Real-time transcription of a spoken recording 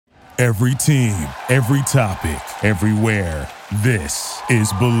Every team, every topic, everywhere. This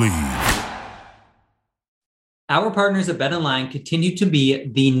is Believe. Our partners at BetOnline continue to be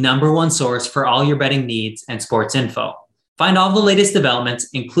the number one source for all your betting needs and sports info. Find all the latest developments,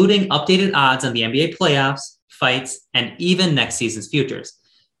 including updated odds on the NBA playoffs, fights, and even next season's futures.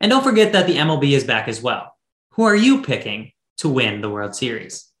 And don't forget that the MLB is back as well. Who are you picking to win the World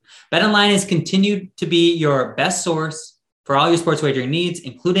Series? BetOnline has continued to be your best source for all your sports wagering needs,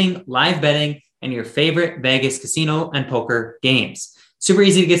 including live betting and your favorite Vegas casino and poker games. Super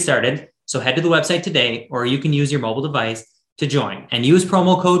easy to get started. So head to the website today, or you can use your mobile device to join and use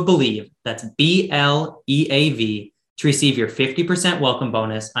promo code BELIEVE, that's BLEAV, to receive your 50% welcome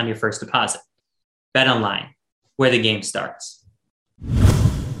bonus on your first deposit. BetOnline, where the game starts.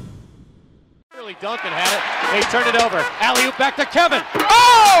 Duncan had it. They turned it over. Alley-oop back to Kevin.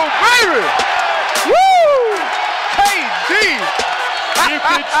 Oh, baby! Woo! KD! You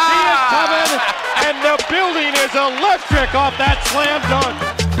can see it coming, and the building is electric off that slam dunk.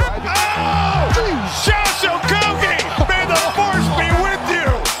 Oh! Josh Okogie! May the force be with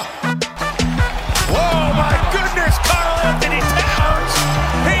you! Oh, my goodness, Karl Anthony Towns!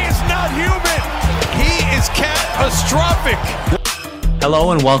 He is not human! He is catastrophic!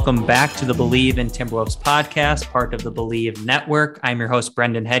 Hello and welcome back to the Believe in Timberwolves podcast, part of the Believe Network. I'm your host,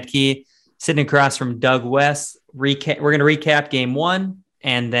 Brendan Hedke, sitting across from Doug West. We're going to recap game one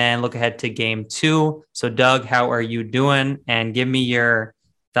and then look ahead to game two. So, Doug, how are you doing? And give me your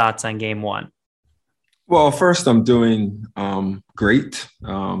thoughts on game one. Well, first, I'm doing great.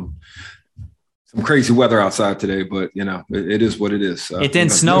 Some crazy weather outside today, but, you know, it is what it is. It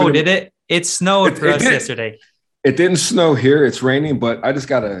didn't snow, did it? It snowed for us yesterday. It didn't snow here. It's raining, but I just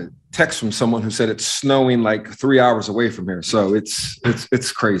got a text from someone who said it's snowing like 3 hours away from here. So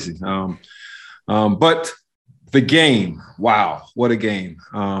it's crazy. But the game, wow, what a game.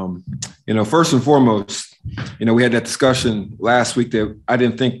 First and foremost, we had that discussion last week that I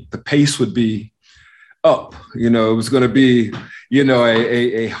didn't think the pace would be up. It was going to be,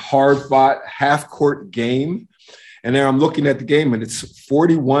 a hard-fought half-court game. And now I'm looking at the game and it's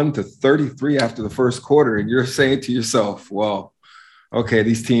 41-33 after the first quarter. And you're saying to yourself, well, okay,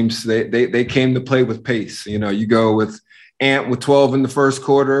 these teams, they came to play with pace. You go with Ant with 12 in the first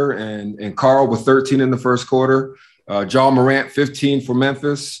quarter and Karl with 13 in the first quarter. Ja Morant, 15 for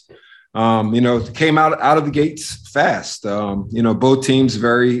Memphis. Came out of the gates fast. Both teams,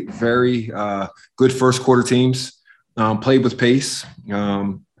 very, very good first quarter teams, played with pace.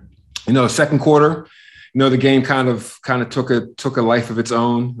 Second quarter, the game kind of took a life of its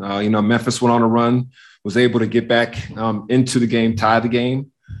own. Memphis went on a run, was able to get back into the game, tie the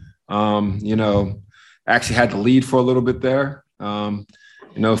game. Actually had the lead for a little bit there.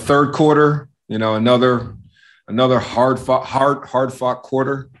 Third quarter, another hard fought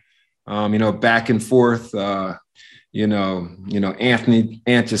quarter. Back and forth. Ant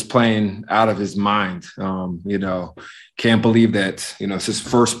just playing out of his mind. Can't believe that, it's his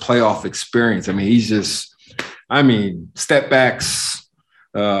first playoff experience. I mean, he's just, step backs,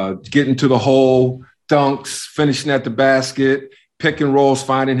 getting to the hole, dunks, finishing at the basket, pick and rolls,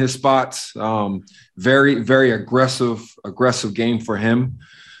 finding his spots. Very, very aggressive game for him.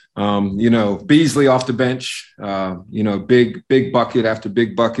 Beasley off the bench, big bucket after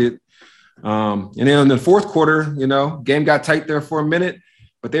big bucket. And then in the fourth quarter, game got tight there for a minute,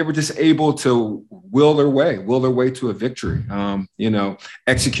 but they were just able to will their way to a victory.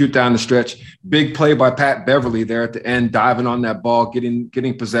 Execute down the stretch. Big play by Pat Beverly there at the end, diving on that ball,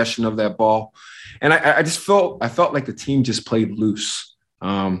 getting possession of that ball. And I felt like the team just played loose.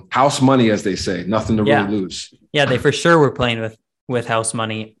 House money, as they say, nothing to really lose. Yeah, they for sure were playing with house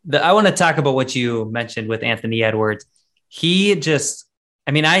money. I want to talk about what you mentioned with Anthony Edwards. He just,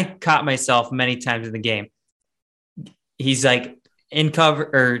 I caught myself many times in the game. He's like in cover,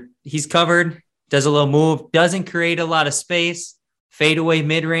 or he's covered, does a little move, doesn't create a lot of space, fade away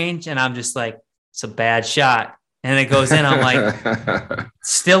mid-range. And I'm just like, it's a bad shot. And it goes in. I'm like,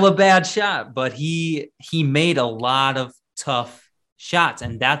 still a bad shot, but he made a lot of tough shots.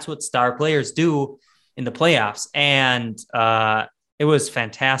 And that's what star players do in the playoffs. And it was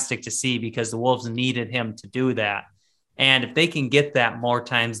fantastic to see because the Wolves needed him to do that. And if they can get that more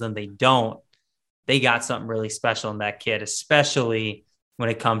times than they don't, they got something really special in that kid, especially when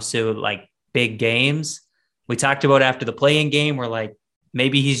it comes to like big games. We talked about after the play-in game, we're like,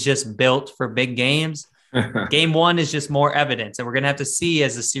 maybe he's just built for big games. Game one is just more evidence, and we're going to have to see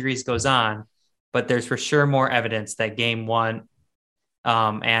as the series goes on, but there's for sure more evidence that game one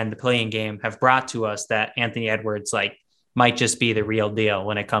and the play-in game have brought to us that Anthony Edwards might just be the real deal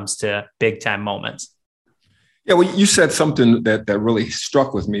when it comes to big time moments. Yeah, well, you said something that really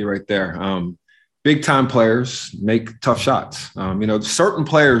struck with me right there. Big time players make tough shots. Certain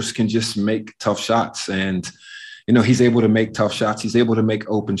players can just make tough shots, and he's able to make tough shots. He's able to make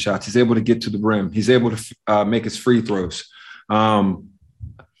open shots. He's able to get to the rim. He's able to make his free throws.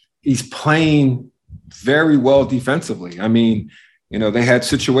 He's playing very well defensively. I mean, they had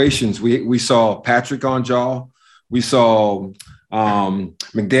situations. We saw Patrick on Jaw. We saw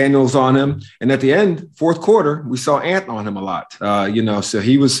McDaniels on him. And at the end, fourth quarter, we saw Ant on him a lot. So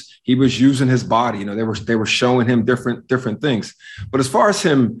he was using his body. They were showing him different things. But as far as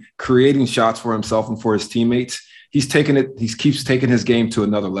him creating shots for himself and for his teammates, he keeps taking his game to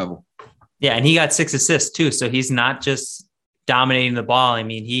another level. Yeah, and he got 6 assists too. So he's not just dominating the ball. I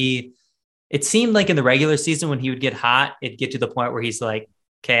mean, it seemed like in the regular season when he would get hot, it'd get to the point where he's like,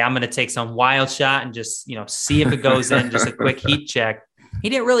 okay, I'm going to take some wild shot and just, see if it goes in, just a quick heat check. He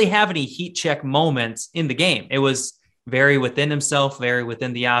didn't really have any heat check moments in the game. It was very within himself, very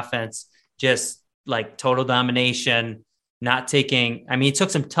within the offense, just like total domination, not taking, he took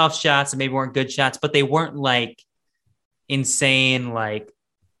some tough shots and maybe weren't good shots, but they weren't like insane, like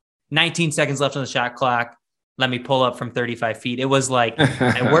 19 seconds left on the shot clock. Let me pull up from 35 feet. It was like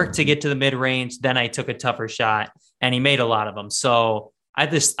I worked to get to the mid range. Then I took a tougher shot and he made a lot of them. So I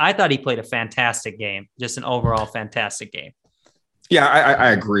thought he played a fantastic game, just an overall fantastic game. Yeah,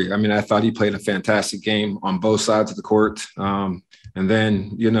 I agree. I thought he played a fantastic game on both sides of the court. And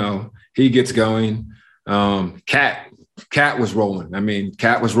then, he gets going. Cat was rolling.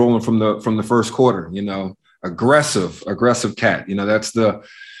 Cat was rolling from the first quarter, aggressive Cat. That's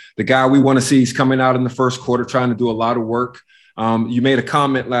the guy we want to see. He's coming out in the first quarter, trying to do a lot of work. You made a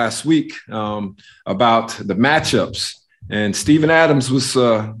comment last week about the matchups. And Steven Adams was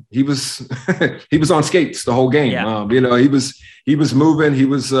he was on skates the whole game. Yeah. He was moving. He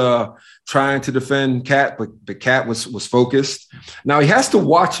was trying to defend Cat, but Cat was focused. Now he has to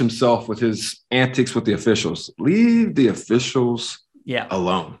watch himself with his antics with the officials. Leave the officials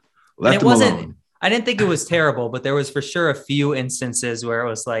alone. Let them alone. I didn't think it was terrible, but there was for sure a few instances where it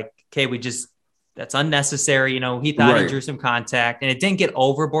was like, okay, that's unnecessary. He thought he drew some contact and it didn't get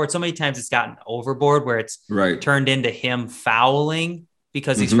overboard. So many times it's gotten overboard where it's turned into him fouling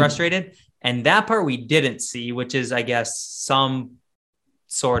because he's frustrated. And that part we didn't see, which is, I guess, some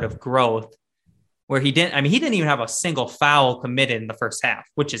sort of growth where he didn't even have a single foul committed in the first half,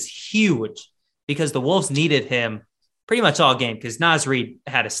 which is huge because the Wolves needed him pretty much all game because Naz Reid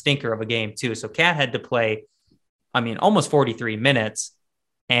had a stinker of a game too. So Cat had to play, almost 43 minutes.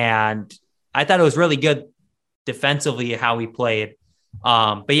 And I thought it was really good defensively how he played.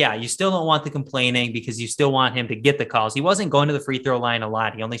 But yeah, you still don't want the complaining because you still want him to get the calls. He wasn't going to the free throw line a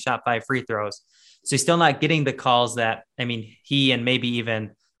lot. He only shot 5 free throws. So he's still not getting the calls that, he and maybe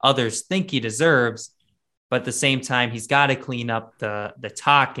even others think he deserves. But at the same time, he's got to clean up the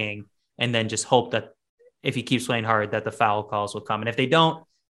talking and then just hope that if he keeps playing hard, that the foul calls will come. And if they don't,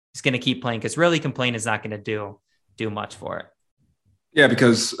 he's going to keep playing because really complaining is not going to do much for it. Yeah,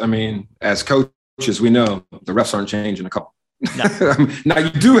 because, as coaches, we know the refs aren't changing a call. No. Now,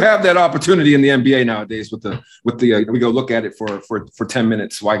 you do have that opportunity in the NBA nowadays with the we go look at it for 10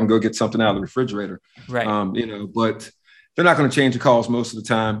 minutes so I can go get something out of the refrigerator. Right. But they're not going to change the calls most of the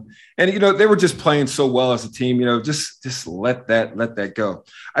time. And, they were just playing so well as a team, just let that go.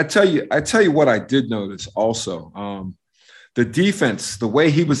 I tell you what I did notice also, the defense, the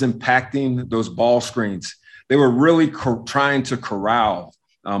way he was impacting those ball screens. They were really trying to corral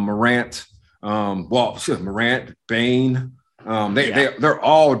Morant. Morant, Bane. They're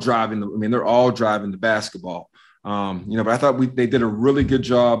all driving. They're all driving the basketball. But I thought they did a really good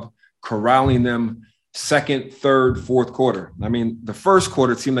job corralling them. Second, third, fourth quarter. The first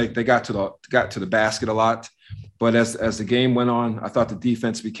quarter it seemed like they got to the basket a lot, but as the game went on, I thought the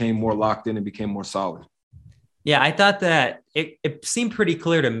defense became more locked in and became more solid. Yeah, I thought that it seemed pretty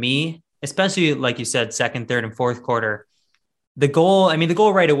clear to me. Especially like you said, second, third, and fourth quarter. The goal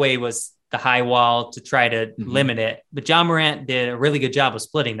right away was the high wall to try to limit it. But John Morant did a really good job of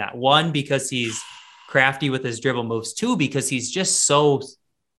splitting that. 1, because he's crafty with his dribble moves. 2, because he's just so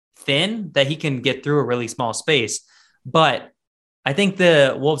thin that he can get through a really small space. But I think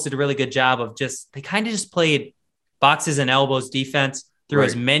the Wolves did a really good job of they kind of just played boxes and elbows defense through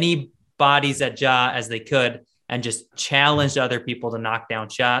as many bodies at Ja as they could and just challenged other people to knock down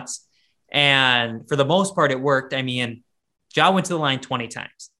shots. And for the most part, it worked. Ja went to the line 20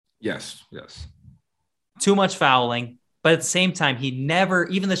 times. Yes. Too much fouling. But at the same time, he never,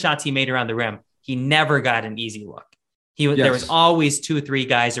 even the shots he made around the rim, he never got an easy look. There was always 2-3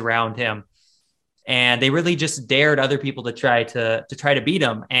 guys around him. And they really just dared other people to try to beat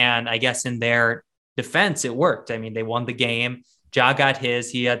him. And I guess in their defense, it worked. I mean, they won the game. Ja got his.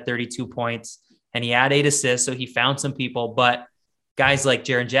 He had 32 points and he had 8 assists. So he found some people. But guys like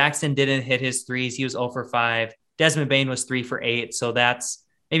Jaren Jackson didn't hit his threes. He was 0 for 5. Desmond Bane was 3 for 8. So that's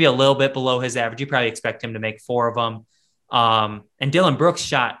maybe a little bit below his average. You probably expect him to make 4 of them. And Dylan Brooks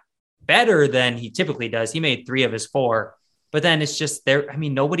shot better than he typically does. He made 3 of his 4. But then it's just there. I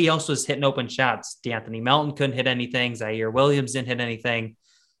mean, nobody else was hitting open shots. D'Anthony Melton couldn't hit anything. Zaire Williams didn't hit anything.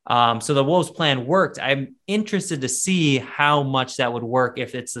 So the Wolves plan worked. I'm interested to see how much that would work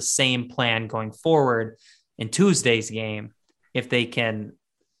if it's the same plan going forward in Tuesday's game, if they can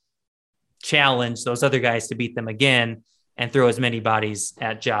challenge those other guys to beat them again and throw as many bodies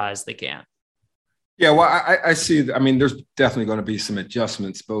at Ja as they can. Yeah, well, I see. I mean, there's definitely going to be some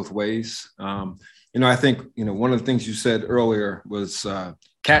adjustments both ways. I think, one of the things you said earlier was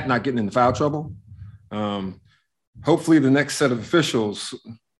Cat not getting into foul trouble. Hopefully the next set of officials,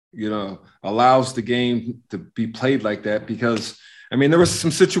 allows the game to be played like that, because, I mean, there was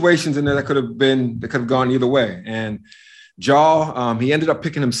some situations in there that could have gone either way. And Ja, he ended up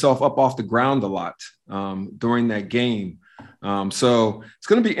picking himself up off the ground a lot during that game. So it's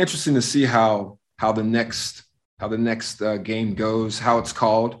going to be interesting to see how the next game goes, how it's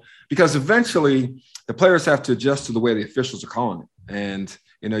called, because eventually the players have to adjust to the way the officials are calling it. And,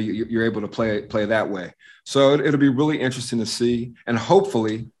 you're able to play that way. So it'll be really interesting to see. And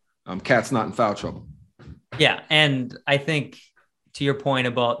hopefully Cat's not in foul trouble. Yeah. And I think to your point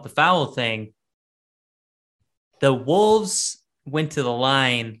about the foul thing, the Wolves went to the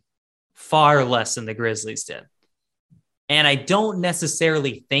line far less than the Grizzlies did. And I don't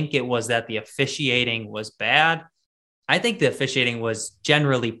necessarily think it was that the officiating was bad. I think the officiating was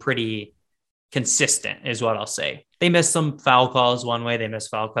generally pretty consistent, is what I'll say. They missed some foul calls one way, they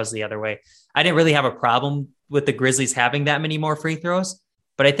missed foul calls the other way. I didn't really have a problem with the Grizzlies having that many more free throws,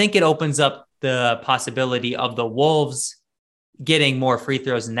 but I think it opens up the possibility of the Wolves getting more free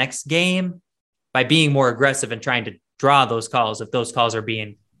throws next game by being more aggressive and trying to draw those calls if those calls are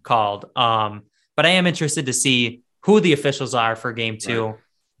being called. But I am interested to see who the officials are for game 2 right,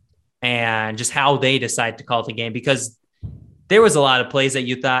 and just how they decide to call the game, because there was a lot of plays that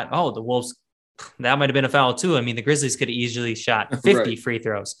you thought, oh, the Wolves, that might've been a foul too. I mean, the Grizzlies could have easily shot 50 right, free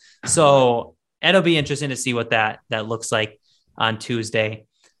throws. So it'll be interesting to see what that looks like on Tuesday.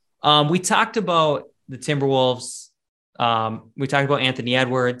 We talked about the Timberwolves. We talked about Anthony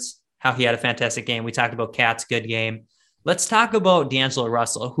Edwards, how he had a fantastic game. We talked about Cat's good game. Let's talk about D'Angelo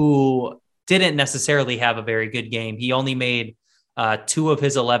Russell, who didn't necessarily have a very good game. He only made 2 of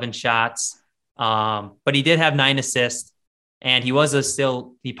his 11 shots, but he did have 9 assists. And he was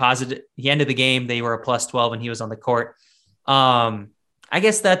he ended the game. They were a +12 and he was on the court. I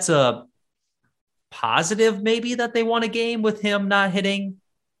guess that's a positive, maybe, that they won a game with him not hitting,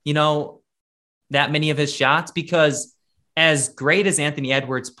 that many of his shots, because as great as Anthony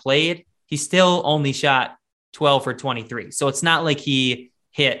Edwards played, he still only shot 12 for 23. So it's not like he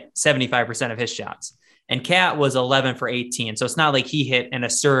hit 75% of his shots. And Cat was 11 for 18. So it's not like he hit an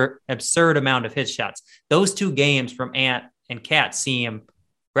absurd amount of his shots. Those 2 games from Ant and Cat seem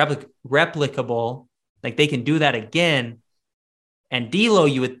replicable, like they can do that again. And D'Lo,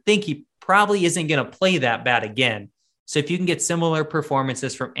 you would think he probably isn't going to play that bad again. So if you can get similar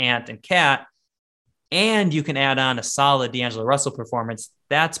performances from Ant and Cat, and you can add on a solid D'Angelo Russell performance,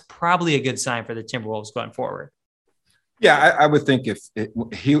 that's probably a good sign for the Timberwolves going forward. Yeah, I would think if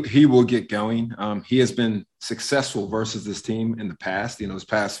he will get going. He has been successful versus this team in the past. His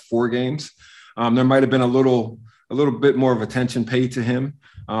past 4 games, there might have been a little bit more of attention paid to him.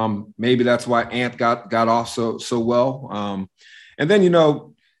 Maybe that's why Ant got off so well. And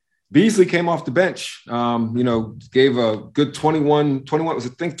then Beasley came off the bench. Gave a good 21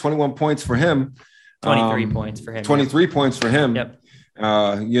 points for him. 23 points for him. 23 points for him. Yep.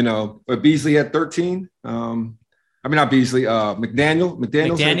 But Beasley had 13. Not Beasley.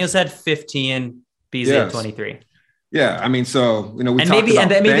 McDaniels had 15. Beasley had 23. Yeah, I mean, so we talked maybe about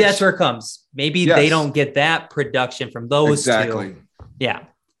maybe bench. that's where it comes. Maybe they don't get that production from those 2. Yeah,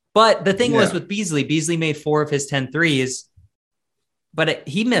 but the thing was with Beasley made 4 of his 10 threes, but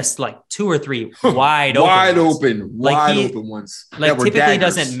he missed like 2 or 3 wide open ones. Like typically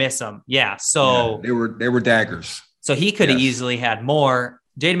daggers. Doesn't miss them. Yeah, so they were daggers. So he could have easily had more.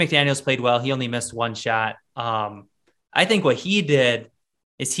 Jaden McDaniels played well. He only missed 1 shot. I think what he did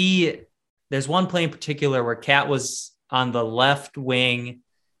is there's one play in particular where Cat was on the left wing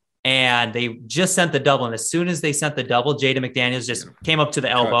and they just sent the double. And as soon as they sent the double, Jaden McDaniels just came up to the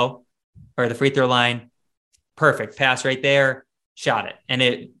elbow or the free throw line. Perfect pass right there, shot it, and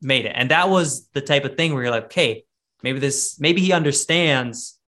it made it. And that was the type of thing where you're like, okay, maybe he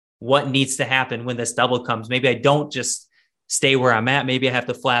understands what needs to happen when this double comes. Maybe I don't just stay where I'm at. Maybe I have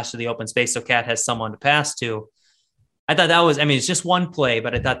to flash to the open space so Cat has someone to pass to. I thought that was, it's just one play,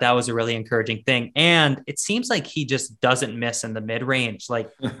 but I thought that was a really encouraging thing. And it seems like he just doesn't miss in the mid range. Like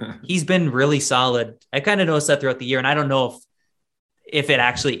he's been really solid. I kind of noticed that throughout the year. And I don't know if it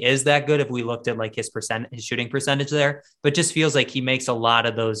actually is that good, if we looked at like his shooting percentage there, but just feels like he makes a lot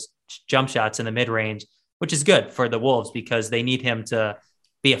of those jump shots in the mid range, which is good for the Wolves because they need him to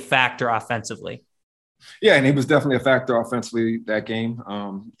be a factor offensively. Yeah, and he was definitely a factor offensively that game.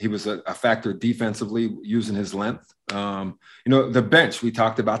 He was a factor defensively using his length. The bench, we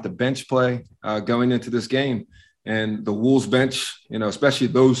talked about the bench play going into this game, and the Wolves bench, especially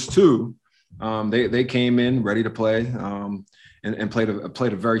those two, they came in ready to play and played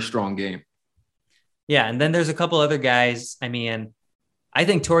a very strong game. Yeah, and then there's a couple other guys. I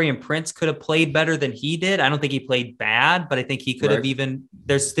think Taurean Prince could have played better than he did. I don't think he played bad, but I think he could have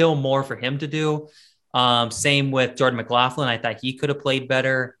there's still more for him to do. Same with Jordan McLaughlin. I thought he could have played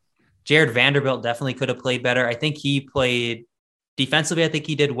better. Jared Vanderbilt definitely could have played better. I think he played defensively. I think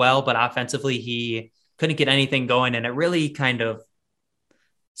he did well, but offensively he couldn't get anything going. And it really kind of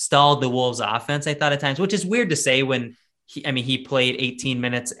stalled the Wolves offense, I thought at times, which is weird to say when he played 18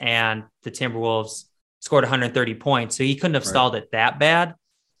 minutes and the Timberwolves scored 130 points. So he couldn't have stalled it that bad,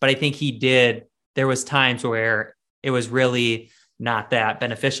 but I think he did. There was times where it was really not that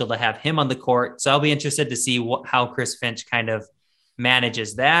beneficial to have him on the court. So I'll be interested to see how Chris Finch kind of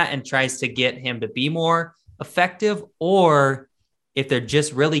manages that and tries to get him to be more effective, or if they're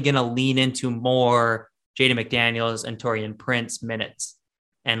just really going to lean into more Jaden McDaniels and Taurean Prince minutes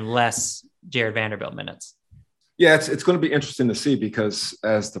and less Jared Vanderbilt minutes. Yeah, it's going to be interesting to see because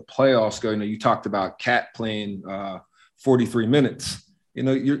as the playoffs go, you talked about Cat playing 43 minutes.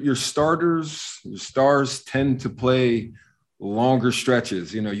 Your starters, your stars tend to play longer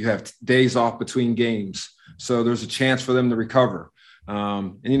stretches. You have days off between games, so there's a chance for them to recover.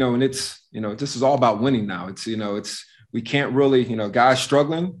 And it's this is all about winning now. It's we can't really guys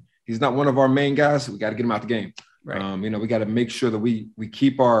struggling. He's not one of our main guys. So we got to get him out the game. Right. We got to make sure that we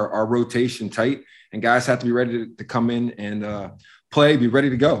keep our rotation tight, and guys have to be ready to come in and play, be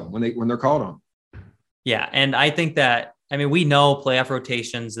ready to go when they're called on. Yeah, and I think that we know playoff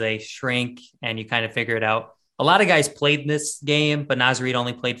rotations, they shrink, and you kind of figure it out. A lot of guys played this game, but Naz Reid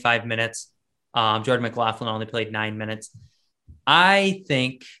only played 5 minutes. Jordan McLaughlin only played 9 minutes. I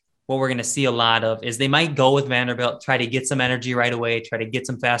think what we're going to see a lot of is they might go with Vanderbilt, try to get some energy right away, try to get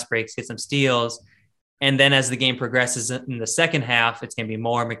some fast breaks, get some steals. And then as the game progresses in the second half, it's going to be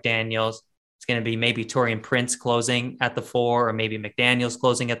more McDaniels. It's going to be maybe Taurean Prince closing at the 4, or maybe McDaniels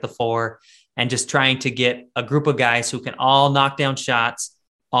closing at the 4, and just trying to get a group of guys who can all knock down shots,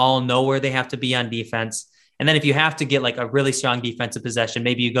 all know where they have to be on defense. And then if you have to get like a really strong defensive possession,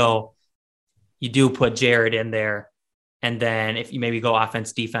 maybe you do put Jared in there. And then if you maybe go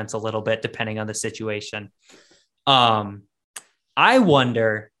offense, defense a little bit, depending on the situation. I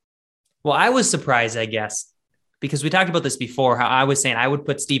wonder, I was surprised, I guess, because we talked about this before, how I was saying I would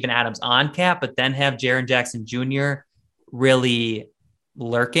put Steven Adams on Cat, but then have Jaren Jackson Jr. really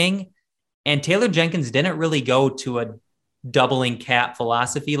lurking. And Taylor Jenkins didn't really go to a doubling Cat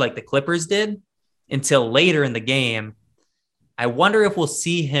philosophy like the Clippers did until later in the game. I wonder if we'll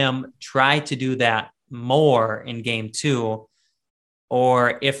see him try to do that more in game 2,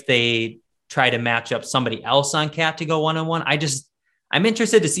 or if they try to match up somebody else on Cat to go one-on-one. I'm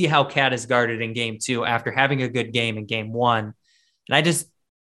interested to see how Cat is guarded in game 2 after having a good game in game 1. And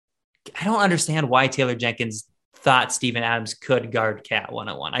I don't understand why Taylor Jenkins thought Steven Adams could guard Cat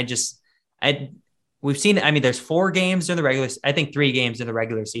one-on-one. We've seen, there's 4 games in the regular, I think 3 games in the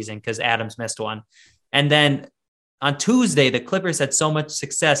regular season because Adams missed one. And then on Tuesday, the Clippers had so much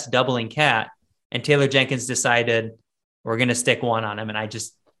success doubling Cat, and Taylor Jenkins decided we're going to stick one on him. And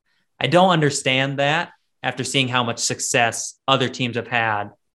I don't understand that after seeing how much success other teams have had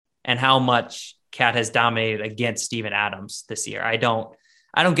and how much Cat has dominated against Steven Adams this year. I don't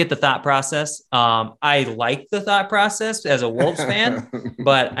get the thought process. I like the thought process as a Wolves fan,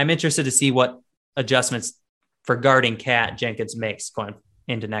 but I'm interested to see what adjustments for guarding Cat Jenkins makes going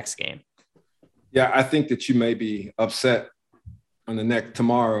into next game. Yeah, I think that you may be upset on the neck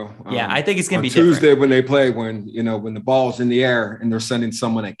tomorrow. I think it's going to be Tuesday different. when they play, when the ball's in the air and they're sending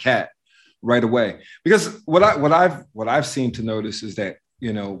someone at Cat right away. Because what I've seen to notice is that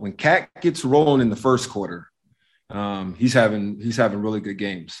when Cat gets rolling in the first quarter, he's having really good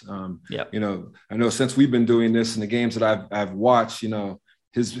games. I know since we've been doing this in the games that I've watched,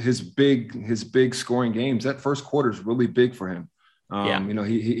 his big scoring games, that first quarter is really big for him.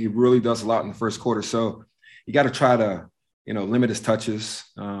 He really does a lot in the first quarter. So you got to try to limit his touches,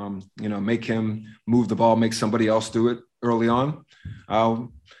 make him move the ball, make somebody else do it early on.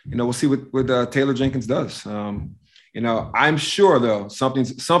 We'll see what Taylor Jenkins does. I'm sure though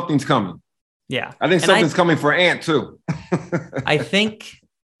something's coming. Yeah, I think something's coming for Ant too. I think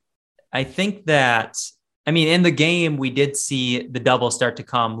that, in the game we did see the double start to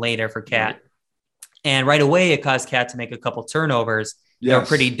come later for Cat, and right away it caused Cat to make a couple turnovers. Yes. They were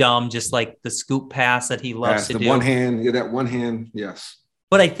pretty dumb, just like the scoop pass that he loves to do. One hand, that one hand, yes.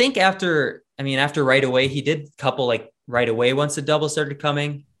 But I think after right away, he did a couple right away once the double started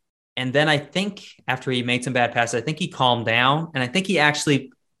coming. And then I think after he made some bad passes, I think he calmed down. And I think he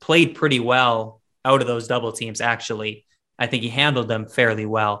actually played pretty well out of those double teams, actually. I think he handled them fairly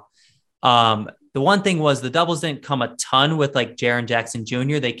well. The one thing was the doubles didn't come a ton with Jaren Jackson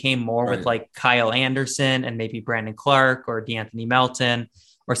Jr. They came more with Kyle Anderson and maybe Brandon Clark or DeAnthony Melton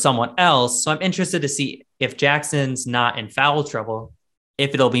or someone else. So I'm interested to see if Jackson's not in foul trouble,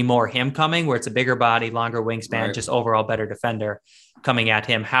 if it'll be more him coming, where it's a bigger body, longer wingspan, just overall better defender coming at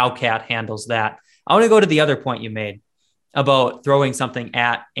him, how Cat handles that. I want to go to the other point you made about throwing something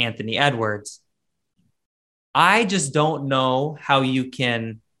at Anthony Edwards. I just don't know how you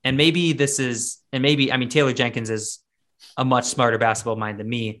can, Taylor Jenkins is a much smarter basketball mind than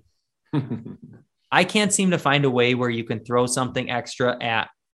me. I can't seem to find a way where you can throw something extra at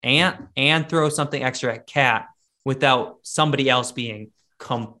Ant and throw something extra at Cat without somebody else being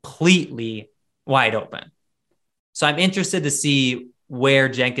completely wide open. So I'm interested to see where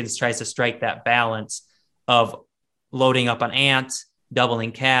Jenkins tries to strike that balance of loading up on Ant,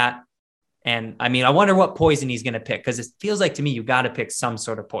 doubling Cat. And I wonder what poison he's going to pick, because it feels like to me, you got to pick some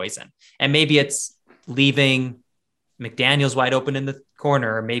sort of poison. And maybe it's leaving McDaniels wide open in the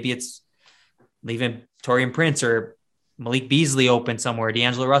corner, or maybe it's leaving Taurean Prince or Malik Beasley open somewhere,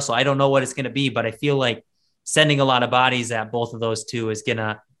 D'Angelo Russell. I don't know what it's going to be, but I feel like sending a lot of bodies at both of those two is going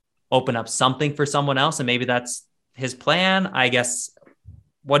to open up something for someone else. And maybe that's his plan, I guess.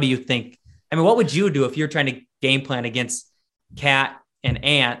 What do you think? What would you do if you're trying to game plan against Cat and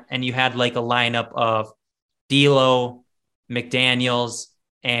Ant and you had a lineup of D'Lo, McDaniels,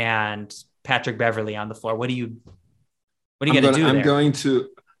 and Patrick Beverly on the floor? What are you going to do there?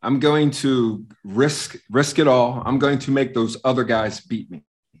 I'm going to risk it all. I'm going to make those other guys beat me.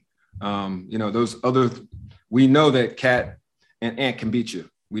 We know that Cat and Ant can beat you.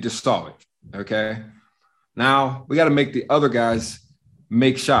 We just saw it. Okay. Now we got to make the other guys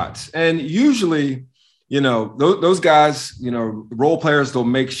make shots. And usually, those guys, role players, they'll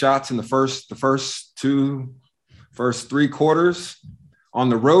make shots in the first 3 quarters. On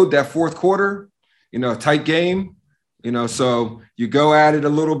the road, that fourth quarter, a tight game, so you go at it a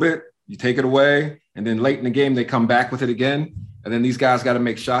little bit, you take it away, and then late in the game, they come back with it again. And then these guys got to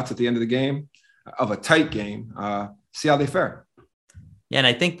make shots at the end of the game, of a tight game, see how they fare. Yeah, and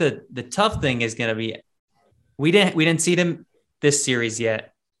I think the tough thing is going to be, we didn't see them this series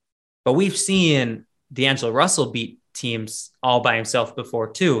yet, but we've seen D'Angelo Russell beat teams all by himself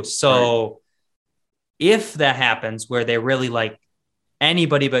before too. So if that happens where they're really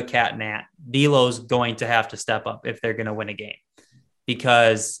anybody but Cat and Ant, D'Lo's going to have to step up if they're going to win a game,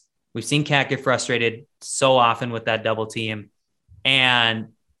 because we've seen Cat get frustrated so often with that double team. And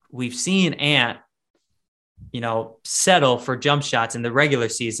we've seen Ant, settle for jump shots in the regular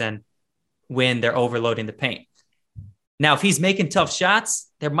season when they're overloading the paint. Now, if he's making tough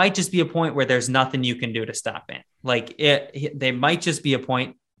shots, there might just be a point where there's nothing you can do to stop Ant. There might just be a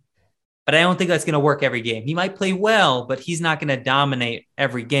point, but I don't think that's going to work every game. He might play well, but he's not going to dominate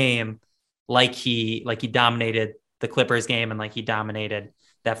every game like he dominated the Clippers game and like he dominated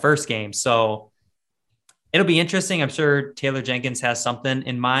that first game. So it'll be interesting. I'm sure Taylor Jenkins has something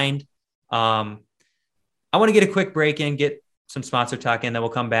in mind. I want to get a quick break in, get some sponsor talk in, then we'll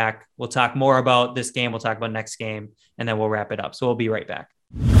come back. We'll talk more about this game. We'll talk about next game, and then we'll wrap it up. So we'll be right back.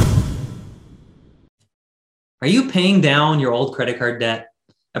 Are you paying down your old credit card debt?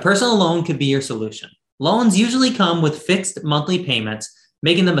 A personal loan could be your solution. Loans usually come with fixed monthly payments,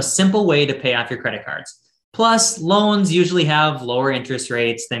 making them a simple way to pay off your credit cards. Plus, loans usually have lower interest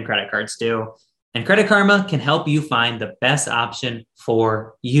rates than credit cards do, and Credit Karma can help you find the best option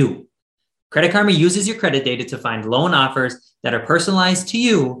for you. Credit Karma uses your credit data to find loan offers that are personalized to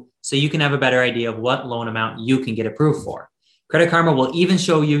you so you can have a better idea of what loan amount you can get approved for. Credit Karma will even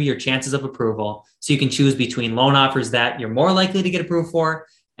show you your chances of approval so you can choose between loan offers that you're more likely to get approved for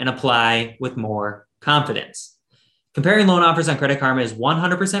and apply with more confidence. Comparing loan offers on Credit Karma is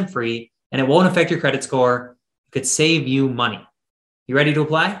 100% free and it won't affect your credit score. It could save you money. You ready to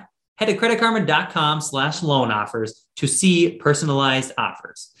apply? Head to creditkarma.com/loan offers to see personalized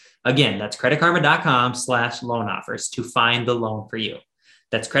offers. Again, that's creditkarma.com/loan offers to find the loan for you.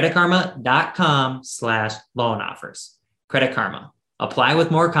 That's creditkarma.com/loan offers. Credit Karma. Apply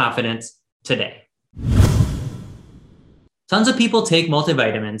with more confidence today. Tons of people take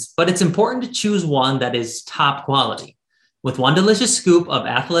multivitamins, but it's important to choose one that is top quality. With one delicious scoop of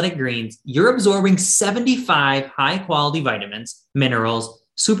Athletic Greens, you're absorbing 75 high-quality vitamins, minerals,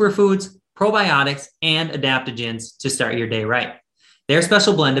 superfoods, probiotics, and adaptogens to start your day right. Their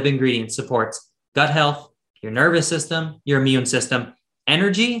special blend of ingredients supports gut health, your nervous system, your immune system,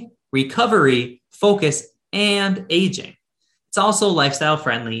 energy, recovery, focus, and aging. It's also lifestyle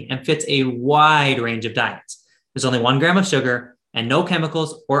friendly and fits a wide range of diets. There's only 1 gram of sugar and no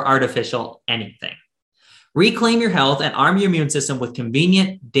chemicals or artificial anything. Reclaim your health and arm your immune system with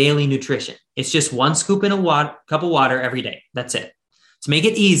convenient daily nutrition. It's just 1 scoop in a cup of water every day. That's it. To make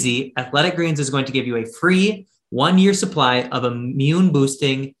it easy, Athletic Greens is going to give you a free 1-year supply of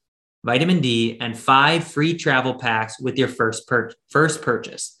immune-boosting vitamin D and 5 free travel packs with your first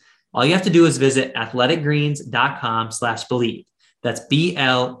purchase. All you have to do is visit athleticgreens.com/believe. That's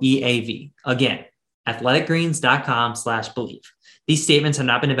BLEAV. Again, athleticgreens.com/believe. These statements have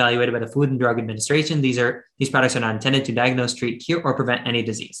not been evaluated by the Food and Drug Administration. These products are not intended to diagnose, treat, cure, or prevent any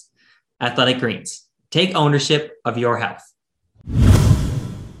disease. Athletic Greens. Take ownership of your health.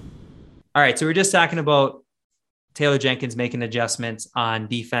 All right, so we're just talking about Taylor Jenkins making adjustments on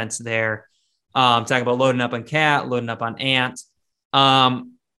defense there. Talking about loading up on Cat, loading up on Ant.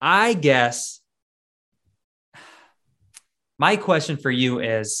 I guess my question for you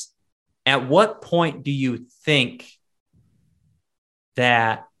is, at what point do you think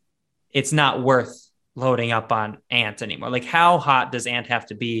that it's not worth loading up on Ant anymore? Like, how hot does Ant have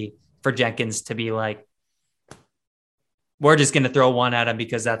to be for Jenkins to be like, we're just going to throw one at him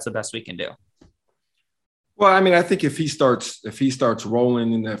because that's the best we can do? Well, I mean, I think if he starts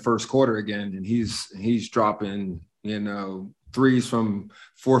rolling in that first quarter again, and he's dropping, threes from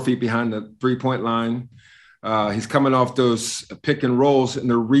 4 feet behind the 3-point line. He's coming off those pick and rolls and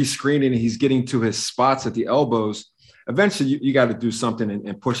they're rescreening. He's getting to his spots at the elbows. Eventually, you got to do something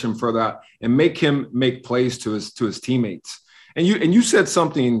and push him further out and make him make plays to his teammates. And you said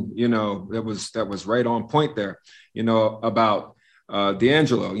something, that was right on point there, about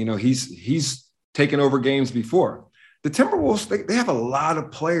D'Angelo. He's taken over games before. The Timberwolves, they have a lot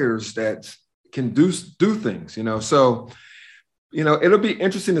of players that can do things, So, it'll be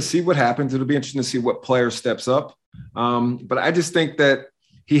interesting to see what happens. It'll be interesting to see what player steps up. But I just think that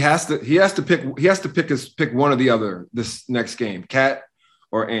he has to pick one or the other this next game, Cat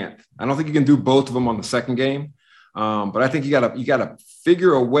or Ant. I don't think you can do both of them on the second game. But I think you gotta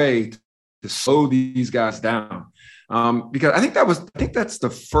figure a way to slow these guys down. Because I think that's the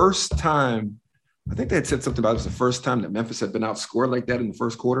first time. I think they had said something about it was the first time that Memphis had been outscored like that in the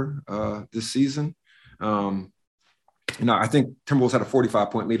first quarter this season. I think Timberwolves had a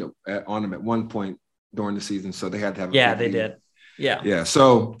 45-point lead on them at one point during the season, so they had to have. Yeah, they did. Yeah.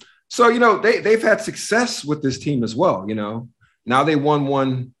 So they've had success with this team as well. Now they won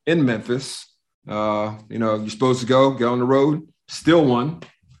one in Memphis. You're supposed to go get on the road, still won,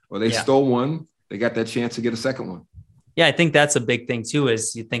 or they stole one. They got that chance to get a second one. Yeah, I think that's a big thing too.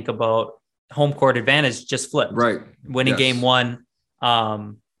 Is you think about home court advantage just flipped. Right. Winning game one.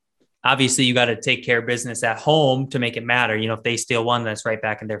 Obviously, you got to take care of business at home to make it matter. If they steal one, that's right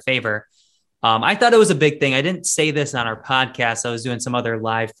back in their favor. I thought it was a big thing. I didn't say this on our podcast. I was doing some other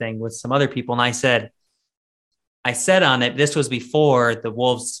live thing with some other people, and I said on it, this was before the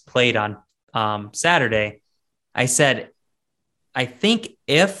Wolves played on Saturday. I said, I think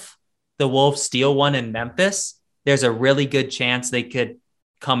if the Wolves steal one in Memphis, there's a really good chance they could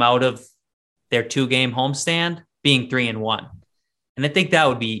come out of their 2-game homestand being 3-1. And I think that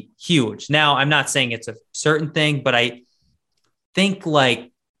would be huge. Now, I'm not saying it's a certain thing, but I think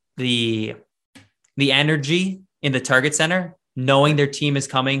like the energy in the Target Center, knowing their team is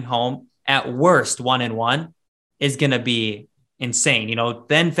coming home at worst 1-1 is going to be insane.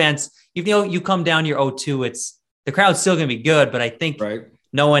 Then fans, even though you come down your 0-2, the crowd's still going to be good. But I think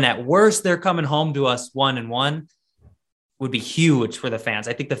knowing at worst they're coming home to us 1-1 would be huge for the fans.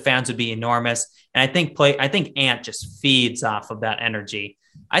 I think the fans would be enormous. And I think Ant just feeds off of that energy.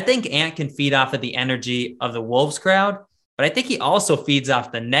 I think Ant can feed off of the energy of the Wolves crowd, but I think he also feeds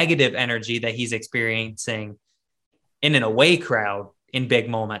off the negative energy that he's experiencing in an away crowd in big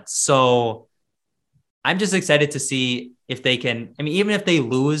moments. So I'm just excited to see if they can, even if they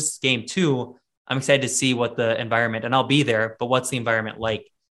lose game 2, I'm excited to see what the environment, and I'll be there, but what's the environment like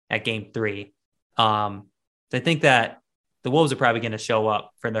at game 3? I think that the Wolves are probably going to show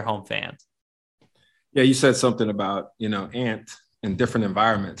up for their home fans. Yeah, you said something about, Ant in different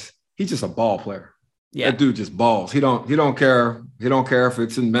environments. He's just a ball player. Yeah. That dude just balls. He don't care. He don't care if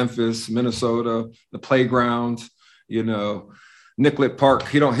it's in Memphis, Minnesota, the playground, Nicollet Park.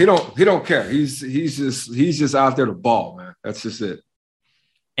 He don't care. He's just out there to ball, man. That's just it.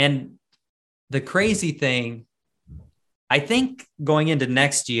 And the crazy thing, I think going into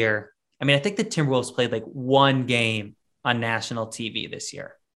next year, I think the Timberwolves played like one game on national TV this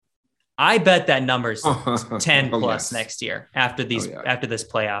year. I bet that number's 10 plus next year after this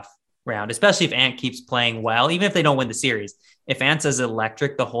playoff round, especially if Ant keeps playing well, even if they don't win the series. If Ant's as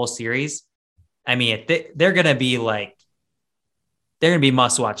electric the whole series, they're going to be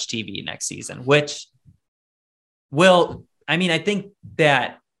must-watch TV next season, which I think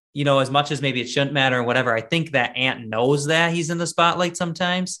that, as much as maybe it shouldn't matter or whatever, I think that Ant knows that he's in the spotlight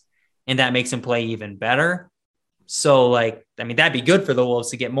sometimes, and that makes him play even better. So that'd be good for the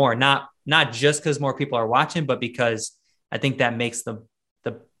Wolves to get more, not just because more people are watching, but because I think that makes the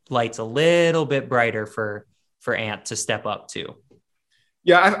lights a little bit brighter for Ant to step up too.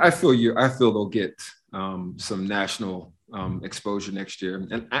 Yeah, I feel you. I feel they'll get some national exposure next year,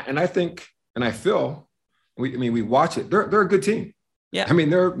 and I think, and I feel, we watch it. They're a good team. Yeah,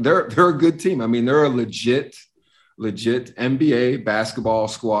 they're a good team. They're a legit NBA basketball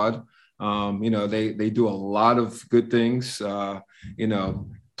squad. They do a lot of good things.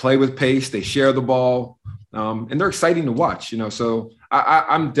 Play with pace. They share the ball, and they're exciting to watch. So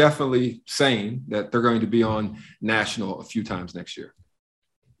I'm definitely saying that they're going to be on national a few times next year.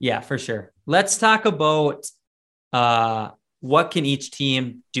 Yeah, for sure. Let's talk about what can each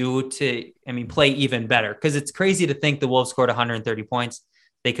team do to, play even better? Because it's crazy to think the Wolves scored 130 points.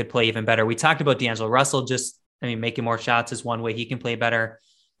 They could play even better. We talked about D'Angelo Russell making more shots is one way he can play better.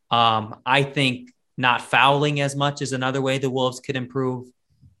 I think not fouling as much is another way the Wolves could improve.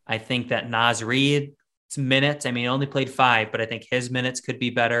 I think that Naz Reid's minutes, he only played 5, but I think his minutes could be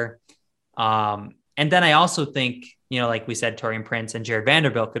better. And then I also think, like we said, Taurean Prince and Jared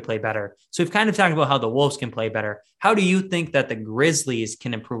Vanderbilt could play better. So we've kind of talked about how the Wolves can play better. How do you think that the Grizzlies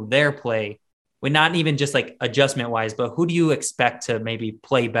can improve their play? Well, not even just adjustment wise, but who do you expect to maybe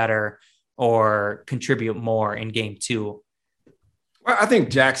play better or contribute more in game 2? Well, I think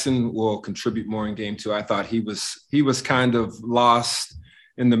Jackson will contribute more in game 2. I thought he was kind of lost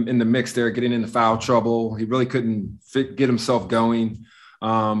in the mix there, getting into foul trouble. He really couldn't get himself going.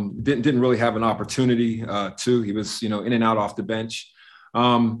 Didn't really have an opportunity to. He was, in and out off the bench.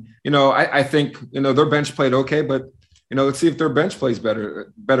 I think, their bench played okay, but, let's see if their bench plays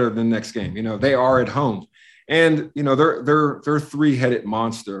better than next game. They are at home. And, they're a 3-headed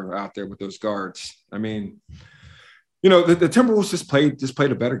monster out there with those guards. The Timberwolves just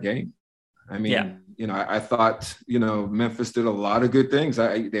played a better game. I thought, Memphis did a lot of good things.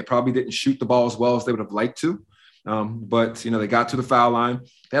 They probably didn't shoot the ball as well as they would have liked to. But they got to the foul line.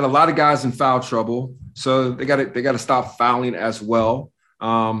 They had a lot of guys in foul trouble, so they got to stop fouling as well.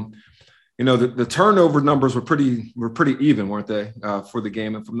 The turnover numbers were pretty even, weren't they, for the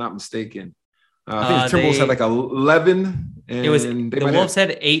game, if I'm not mistaken? I think the Timberwolves had 11. And the Wolves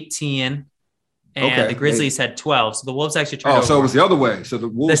had 18. And the Grizzlies had 12. So the Wolves actually turned over. So it was the other way. So the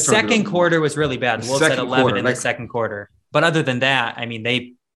Wolves. The second quarter was really bad. The Wolves had 11 in the second quarter. But other than that,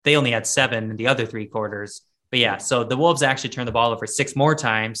 they only had 7 in the other 3 quarters. But yeah, so the Wolves actually turned the ball over 6 more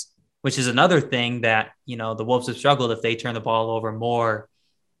times, which is another thing that, the Wolves have struggled. If they turn the ball over more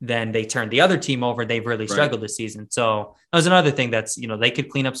than they turn the other team over, they've really struggled this season. So that was another thing that's, they could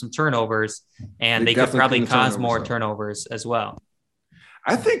clean up some turnovers, and they could probably cause more turnovers as well.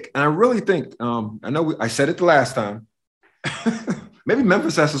 I think, and I really think, I know I said it the last time, maybe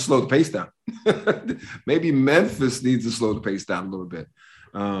Memphis has to slow the pace down. Maybe Memphis needs to slow the pace down a little bit.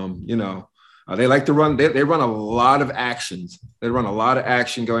 They like to run. They run a lot of actions. They run a lot of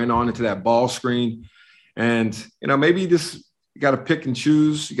action going on into that ball screen. And, maybe you got to pick and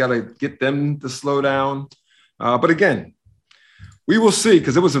choose. You got to get them to slow down. But again, we will see,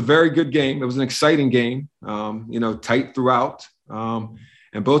 because it was a very good game. It was an exciting game, tight throughout.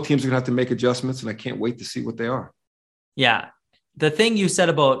 And both teams are going to have to make adjustments, and I can't wait to see what they are. Yeah. The thing you said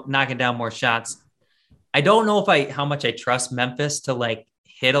about knocking down more shots, I don't know how much I trust Memphis to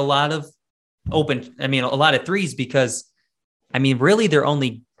hit a lot of a lot of threes, because really their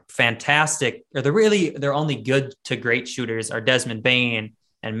only fantastic, or their only good to great shooters are Desmond Bane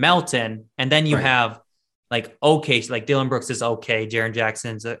and Melton. And then you have Dillon Brooks is okay. Jaren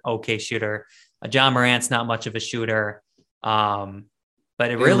Jackson's an okay shooter. John Morant's not much of a shooter. But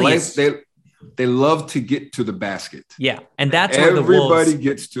it really is. They love to get to the basket. Yeah. And that's where everybody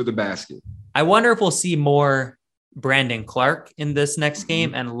gets to the basket. I wonder if we'll see more Brandon Clark in this next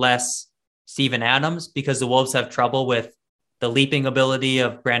game and less Steven Adams, because the Wolves have trouble with the leaping ability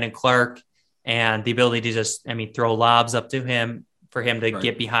of Brandon Clark and the ability to just, throw lobs up to him for him to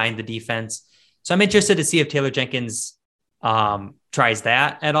get behind the defense. So I'm interested to see if Taylor Jenkins tries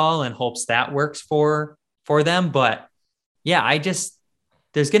that at all and hopes that works for them. But yeah,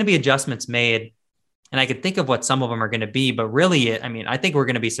 there's going to be adjustments made, and I could think of what some of them are going to be, but really, I think we're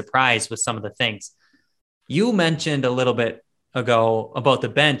going to be surprised with some of the things. You mentioned a little bit ago about the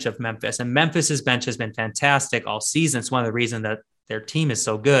bench of Memphis, and Memphis's bench has been fantastic all season. It's one of the reasons that their team is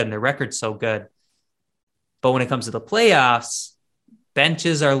so good and their record's so good. But when it comes to the playoffs,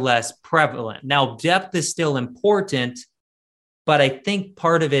 benches are less prevalent. Now, depth is still important, but I think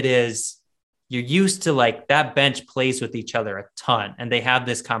part of it is you're used to that bench plays with each other a ton, and they have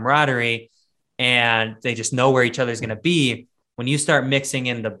this camaraderie and they just know where each other's going to be. When you start mixing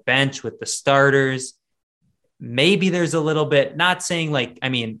in the bench with the starters, maybe there's a little bit, not saying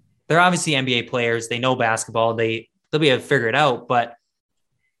they're obviously NBA players. They know basketball. They'll be able to figure it out. But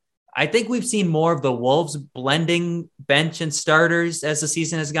I think we've seen more of the Wolves blending bench and starters as the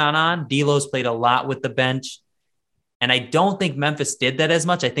season has gone on. D'Lo's played a lot with the bench, and I don't think Memphis did that as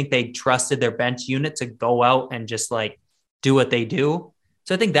much. I think they trusted their bench unit to go out and just do what they do.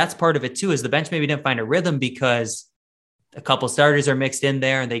 So I think that's part of it too, is the bench maybe didn't find a rhythm because a couple starters are mixed in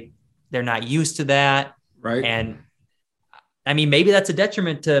there and they're not used to that. Right. And maybe that's a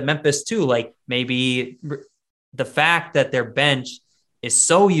detriment to Memphis too. Maybe the fact that their bench is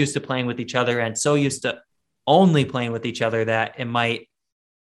so used to playing with each other and so used to only playing with each other that it might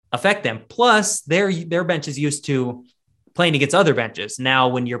affect them. Plus their bench is used to playing against other benches. Now,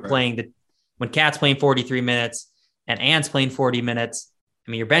 when you're playing when Cat's playing 43 minutes and Ant's playing 40 minutes,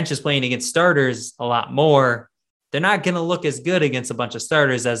 your bench is playing against starters a lot more. They're not going to look as good against a bunch of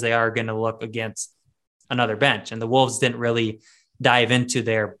starters as they are going to look against another bench. And the Wolves didn't really dive into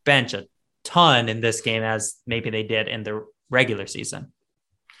their bench a ton in this game as maybe they did in the regular season.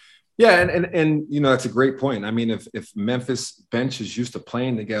 Yeah. And that's a great point. If Memphis bench is used to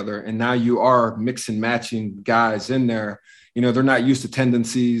playing together and now you are mixing, matching guys in there, they're not used to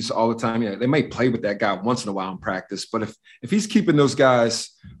tendencies all the time. Yeah, they may play with that guy once in a while in practice, but if he's keeping those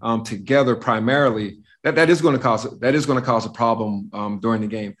guys together primarily, that is going to cause a problem during the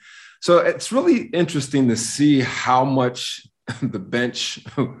game. So it's really interesting to see how much the bench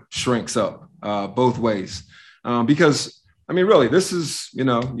shrinks up both ways. Because, really, this is,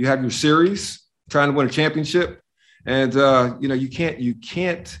 you have your series trying to win a championship, and, you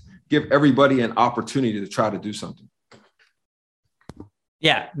can't give everybody an opportunity to try to do something.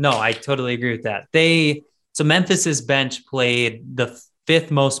 Yeah, no, I totally agree with that. So Memphis's bench played the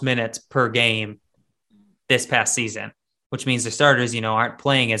 5th most minutes per game this past season, which means the starters, aren't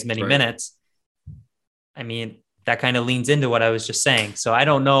playing as many minutes. That kind of leans into what I was just saying. So I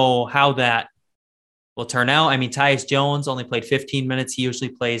don't know how that will turn out. Tyus Jones only played 15 minutes. He usually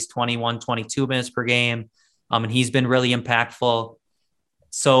plays 21, 22 minutes per game. And he's been really impactful.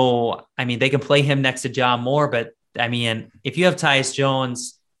 So, they can play him next to John Moore, but if you have Tyus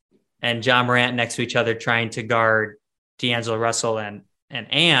Jones and John Morant next to each other trying to guard D'Angelo Russell and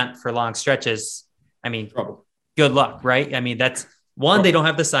Ant for long stretches, trouble. Good luck, right? That's one, they don't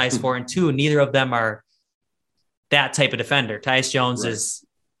have the size for, and two, neither of them are that type of defender. Tyus Jones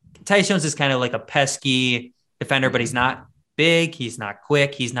is kind of like a pesky defender, but he's not big. He's not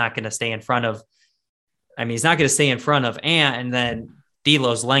quick. He's not going to stay in front of, he's not going to stay in front of Ant, and then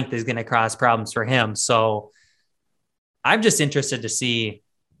D'Lo's length is going to cause problems for him. So I'm just interested to see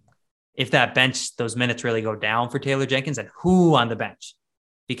if that bench, those minutes really go down for Taylor Jenkins and who on the bench,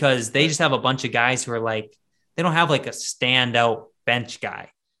 because they just have a bunch of guys who are they don't have a standout bench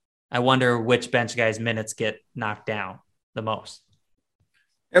guy. I wonder which bench guy's minutes get knocked down the most.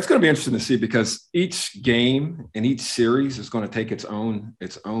 It's going to be interesting to see, because each game and each series is going to take its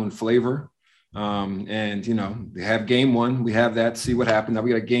own flavor. And, they have game 1, we have that, see what happened. Now we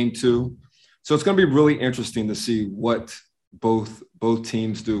got a game 2. So it's going to be really interesting to see what both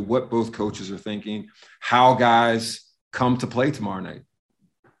teams do, what both coaches are thinking, how guys come to play tomorrow night.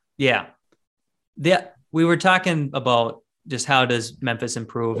 Yeah. We were talking about just how does Memphis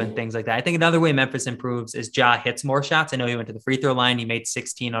improve and things like that. I think another way Memphis improves is Ja hits more shots. I know he went to the free throw line. He made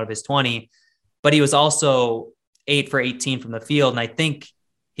 16 out of his 20, but he was also 8 for 18 from the field. And I think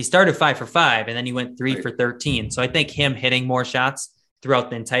he started 5 for 5 and then he went 3 for 13. So I think him hitting more shots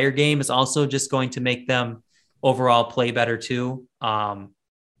throughout the entire game is also just going to make them overall play better too. And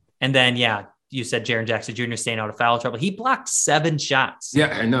then, you said Jaren Jackson Jr. staying out of foul trouble. He blocked 7 shots. Yeah,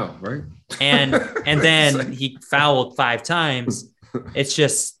 I know, right? And then he fouled 5 times. It's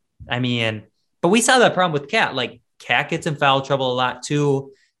just, But we saw that problem with Cat. Like Cat gets in foul trouble a lot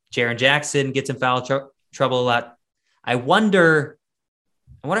too. Jaren Jackson gets in foul trouble a lot. I wonder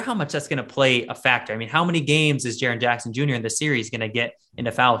how much that's going to play a factor. I mean, how many games is Jaren Jackson Jr. in the series going to get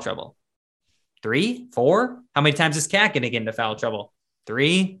into foul trouble? 3, 4? How many times is Cat going to get into foul trouble?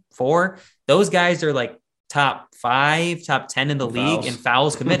 3, 4? Those guys are like top 5, top 10 in the league in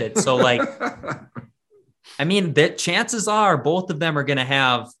fouls committed. So like, I mean, the chances are both of them are going to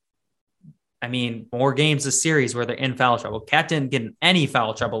have, I mean, more games this series where they're in foul trouble. Cat didn't get in any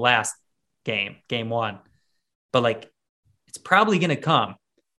foul trouble last game 1, but like, it's probably going to come.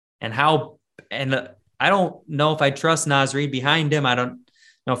 And I don't know if I trust Naz Reid behind him. I don't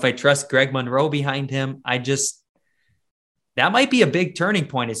know if I trust Greg Monroe behind him. That might be a big turning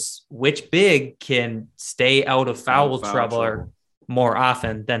point, is which big can stay out of foul trouble or more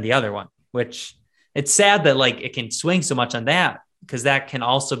often than the other one, which it's sad that like it can swing so much on that, because that can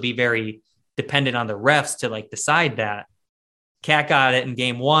also be very dependent on the refs to like decide that. Cat got it in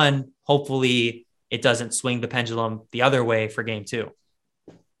game 1. Hopefully it doesn't swing the pendulum the other way for game 2.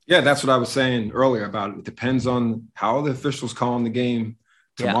 Yeah, that's what I was saying earlier about it. It depends on how the officials calling the game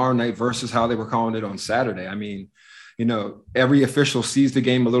tomorrow night versus how they were calling it on Saturday. I mean, you know, every official sees the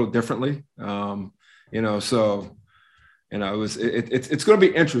game a little differently. It's going to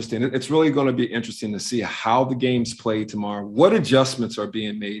be interesting. It's really going to be interesting to see how the game's played tomorrow, what adjustments are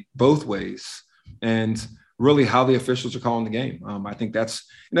being made both ways, and really how the officials are calling the game. I think that's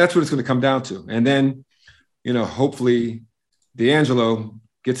what it's going to come down to. And then, you know, hopefully D'Angelo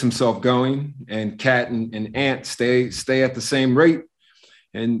gets himself going and Cat and Ant stay at the same rate.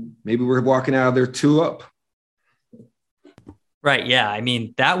 And maybe we're walking out of there 2 up. Right. Yeah. I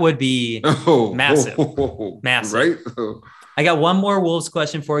mean, that would be massive. Massive. Right. I got one more Wolves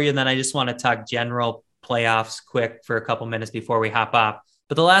question for you, and then I just want to talk general playoffs quick for a couple minutes before we hop off.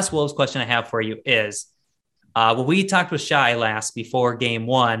 But the last Wolves question I have for you is, well, we talked with Shai last before game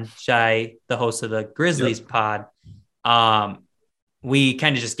 1, Shai, the host of the Grizzlies pod. We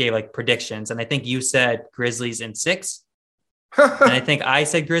kind of just gave like predictions, and I think you said Grizzlies in 6. And I think I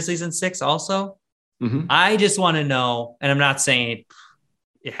said Grizzlies in 6 also. Mm-hmm. I just want to know, and I'm not saying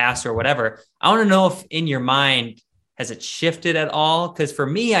it has to or whatever. I want to know if in your mind, has it shifted at all? Because for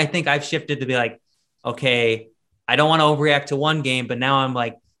me, I think I've shifted to be like, okay, I don't want to overreact to one game, but now I'm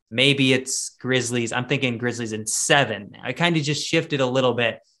like, maybe it's Grizzlies. I'm thinking Grizzlies in 7. I kind of just shifted a little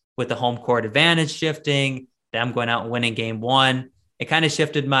bit with the home court advantage shifting, them going out and winning game 1. It kind of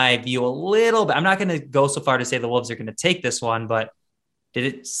shifted my view a little bit. I'm not going to go so far to say the Wolves are going to take this one, but did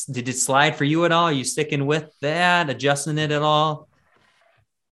it slide for you at all? Are you sticking with that, adjusting it at all?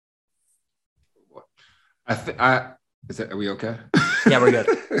 Are we okay? Yeah, we're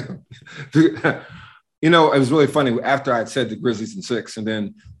good. You know, it was really funny after I had said the Grizzlies in 6, and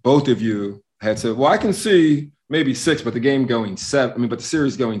then both of you had said, well, I can see maybe 6, but the game going 7. But the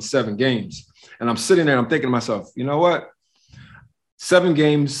series going 7 games. And I'm sitting there and I'm thinking to myself, you know what? 7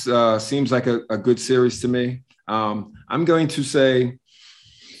 games seems like a good series to me. I'm going to say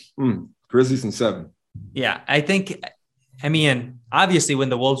Grizzlies in 7. Yeah, I mean, obviously when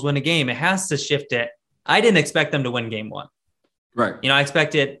the Wolves win a game, it has to shift it. I didn't expect them to win game 1. Right. You know, I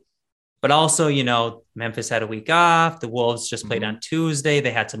expected, but also, you know, Memphis had a week off. The Wolves just played on Tuesday. They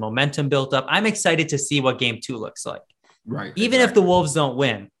had some momentum built up. I'm excited to see what game 2 looks like. Right. Even if the Wolves don't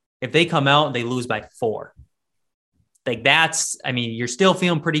win, if they come out and they lose by 4, like I mean, you're still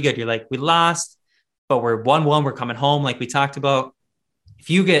feeling pretty good. You're like, we lost, but we're 1-1. We're coming home. Like we talked about, if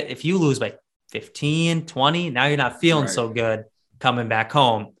you lose by 15, 20, now you're not feeling so good coming back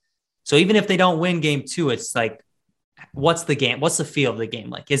home. So even if they don't win game 2, it's like, what's the game? What's the feel of the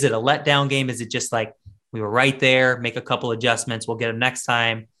game? Like, is it a letdown game? Is it just like, we were right there, make a couple adjustments, we'll get them next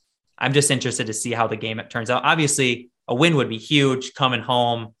time? I'm just interested to see how the game turns out. Obviously, a win would be huge coming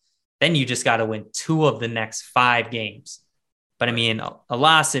home. Then you just got to win 2 of the next 5 games. But I mean, a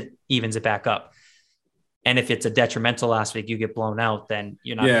loss, it evens it back up. And if it's a detrimental loss week, you get blown out, then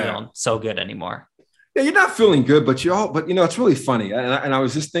you're not feeling so good anymore. Yeah, you're not feeling good, but you know, it's really funny. And I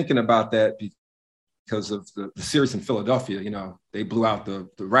was just thinking about that because of the series in Philadelphia. You know, they blew out the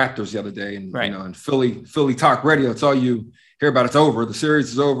Raptors the other day, and you know, in Philly talk radio, it's all you hear about. It's over. The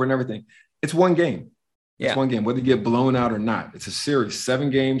series is over and everything. It's one game. It's one game, whether you get blown out or not. It's a series,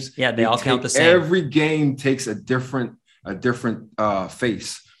 7 games. Yeah, they all count the same. Every game takes a different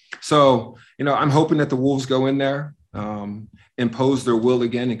face. So, you know, I'm hoping that the Wolves go in there, impose their will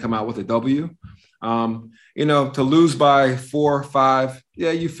again, and come out with a W. You know, to lose by 4 or 5,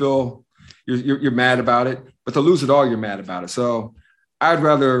 yeah, you feel you're mad about it, but to lose it all, you're mad about it. So I'd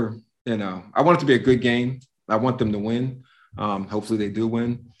rather, you know, I want it to be a good game. I want them to win. Hopefully they do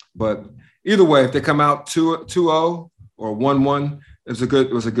win, but either way, if they come out 2-0 or 1-1,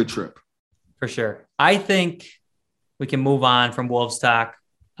 it was a good trip. For sure. I think we can move on from Wolves talk.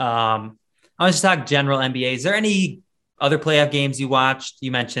 I want to talk general NBA. Is there any other playoff games you watched?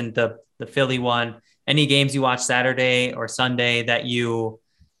 You mentioned the Philly one. Any games you watched Saturday or Sunday that you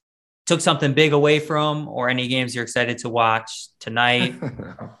took something big away from, or any games you're excited to watch tonight,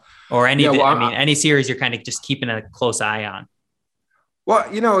 or any series you're kind of just keeping a close eye on? Well,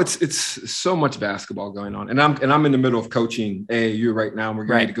 it's so much basketball going on, and I'm in the middle of coaching AAU right now. And we're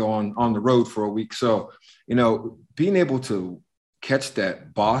going to go on the road for a week, so being able to catch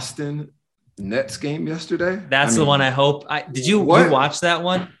that Boston Nets game yesterday. That's the one I hope. Did you watch that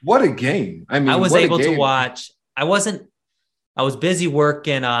one? What a game. I was able to watch. I was busy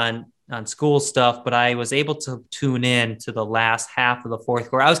working on school stuff, but I was able to tune in to the last half of the fourth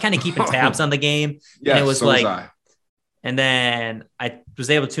quarter. I was kind of keeping tabs on the game. Yeah, and it was and then I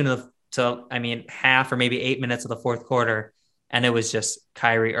was able to tune in to half or maybe 8 minutes of the fourth quarter. And it was just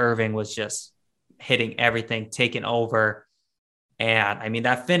Kyrie Irving was just hitting everything, taking over. And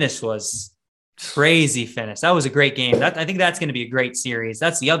that finish was crazy finish. That was a great game. I think that's going to be a great series.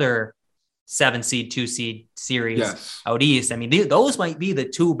 That's the other 7-seed, 2-seed series out east. Those might be the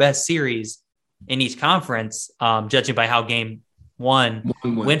two best series in each conference, judging by how game one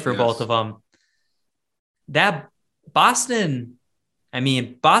went for both of them. That Boston,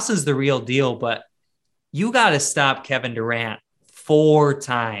 Boston's the real deal, but you got to stop Kevin Durant 4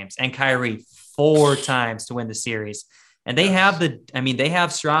 times and Kyrie 4 times to win the series. And they have they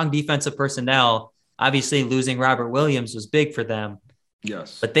have strong defensive personnel. Obviously, losing Robert Williams was big for them.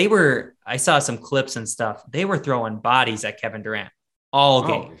 Yes. But I saw some clips and stuff. They were throwing bodies at Kevin Durant all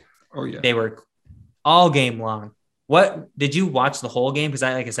game. Oh yeah. They were all game long. What did you watch the whole game? Because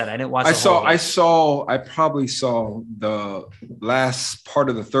like I said, I didn't watch I probably saw the last part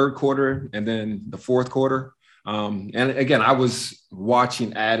of the third quarter and then the fourth quarter. And again, I was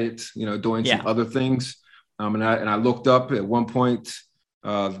watching at it, doing some other things. And I looked up at one point,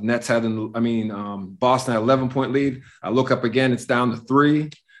 Nets Boston had 11-point lead. I look up again, it's down to 3.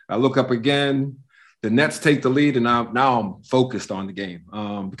 I look up again, the Nets take the lead, and now I'm focused on the game.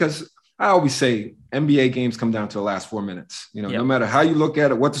 Because I always say NBA games come down to the last 4 minutes. No matter how you look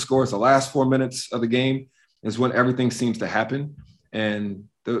at it, what the score is, the last 4 minutes of the game is when everything seems to happen. And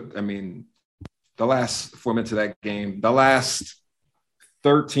the last 4 minutes of that game, the last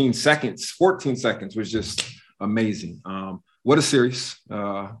 14 seconds was just amazing. What a series,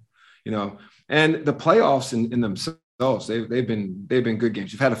 and the playoffs in themselves, they've been good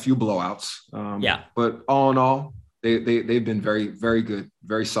games. You've had a few blowouts, but all in all, they've been very, very good,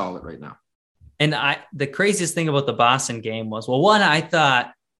 very solid right now. And the craziest thing about the Boston game was, I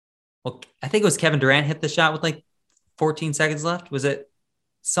think it was Kevin Durant hit the shot with like 14 seconds left. Was it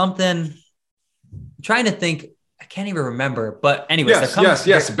something? I'm trying to think. I can't even remember. But anyways,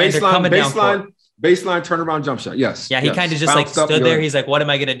 yes. Baseline turnaround jump shot. Yes. Yeah, he kind of just bounced stood there. He's like, what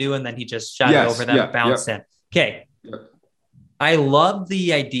am I going to do? And then he just shot it over them, bounced in. Okay. Yep. I love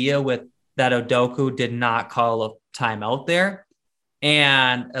the idea with that Udoka did not call a timeout there.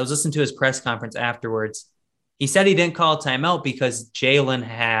 And I was listening to his press conference afterwards. He said he didn't call a timeout because Jalen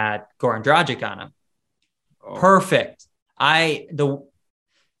had Goran Dragic on him. Oh. Perfect.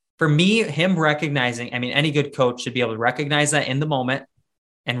 For me, him recognizing, any good coach should be able to recognize that in the moment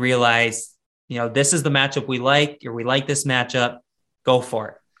and realize, this is the matchup we like, or we like this matchup, go for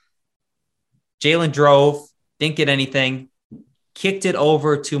it. Jalen drove, didn't get anything, kicked it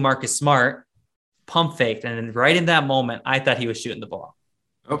over to Marcus Smart, pump faked. And then right in that moment, I thought he was shooting the ball.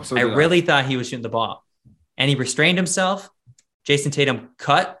 I really thought he was shooting the ball. And he restrained himself. Jason Tatum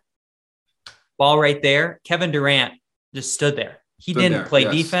cut, ball right there. Kevin Durant just stood there. He didn't play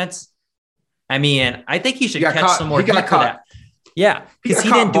defense. I think he should catch some more heat for that. Yeah, because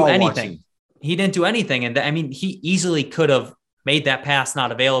he didn't do anything. He didn't do anything. And he easily could have made that pass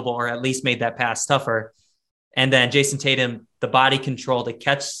not available, or at least made that pass tougher. And then Jason Tatum, the body control to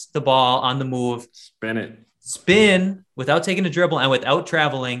catch the ball on the move. Spin without taking a dribble and without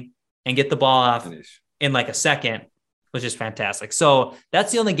traveling and get the ball off in like a second was just fantastic. So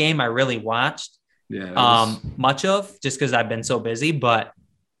that's the only game I really watched much of, just because I've been so busy. But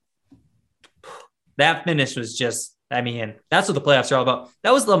that finish was just, that's what the playoffs are all about.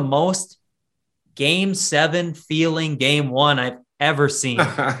 That was the most Game 7 feeling Game 1 I've ever seen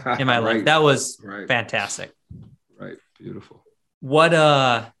in my life. That was fantastic. Right. Beautiful. What,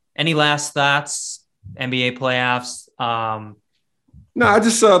 any last thoughts? NBA playoffs? No, I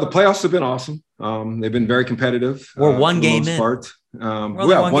just, the playoffs have been awesome. They've been very competitive. We're one game in. We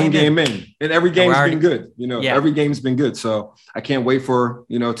have one game in, and every game's been good. Every game's been good. So I can't wait for,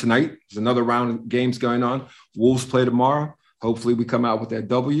 tonight. There's another round of games going on. Wolves play tomorrow. Hopefully we come out with that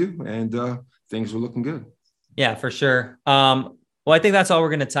W, and things are looking good. Yeah, for sure. Well, I think that's all we're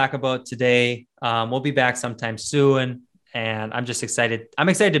going to talk about today. We'll be back sometime soon, and I'm just excited. I'm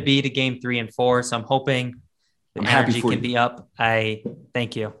excited to be to game 3 and 4. So I'm hoping the energy can be up.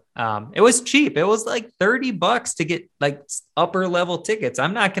 Thank you. It was cheap. It was like $30 to get like upper level tickets.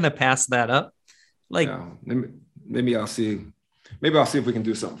 I'm not going to pass that up. Maybe I'll see. Maybe I'll see if we can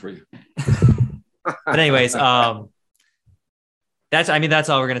do something for you. But anyways, that's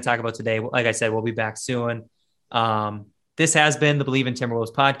all we're going to talk about today. Like I said, we'll be back soon. This has been the Believe in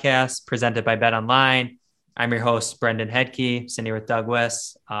Timberwolves podcast presented by BetOnline. I'm your host, Brendan Hedke, sitting here with Doug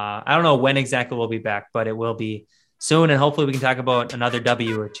West. I don't know when exactly we'll be back, but it will be soon. And hopefully we can talk about another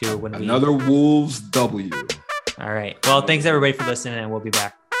W or two. Another Wolves W. All right. Well, thanks everybody for listening, and we'll be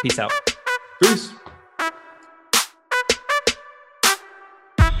back. Peace out. Peace.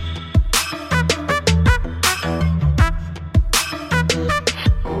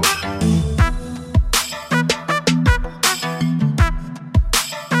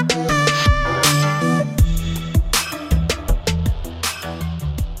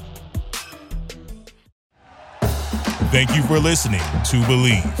 Thank you for listening to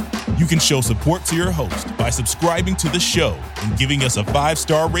Believe. You can show support to your host by subscribing to the show and giving us a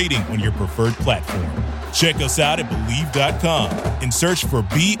 5-star rating on your preferred platform. Check us out at Believe.com and search for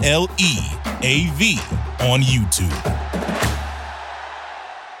BLEAV on YouTube.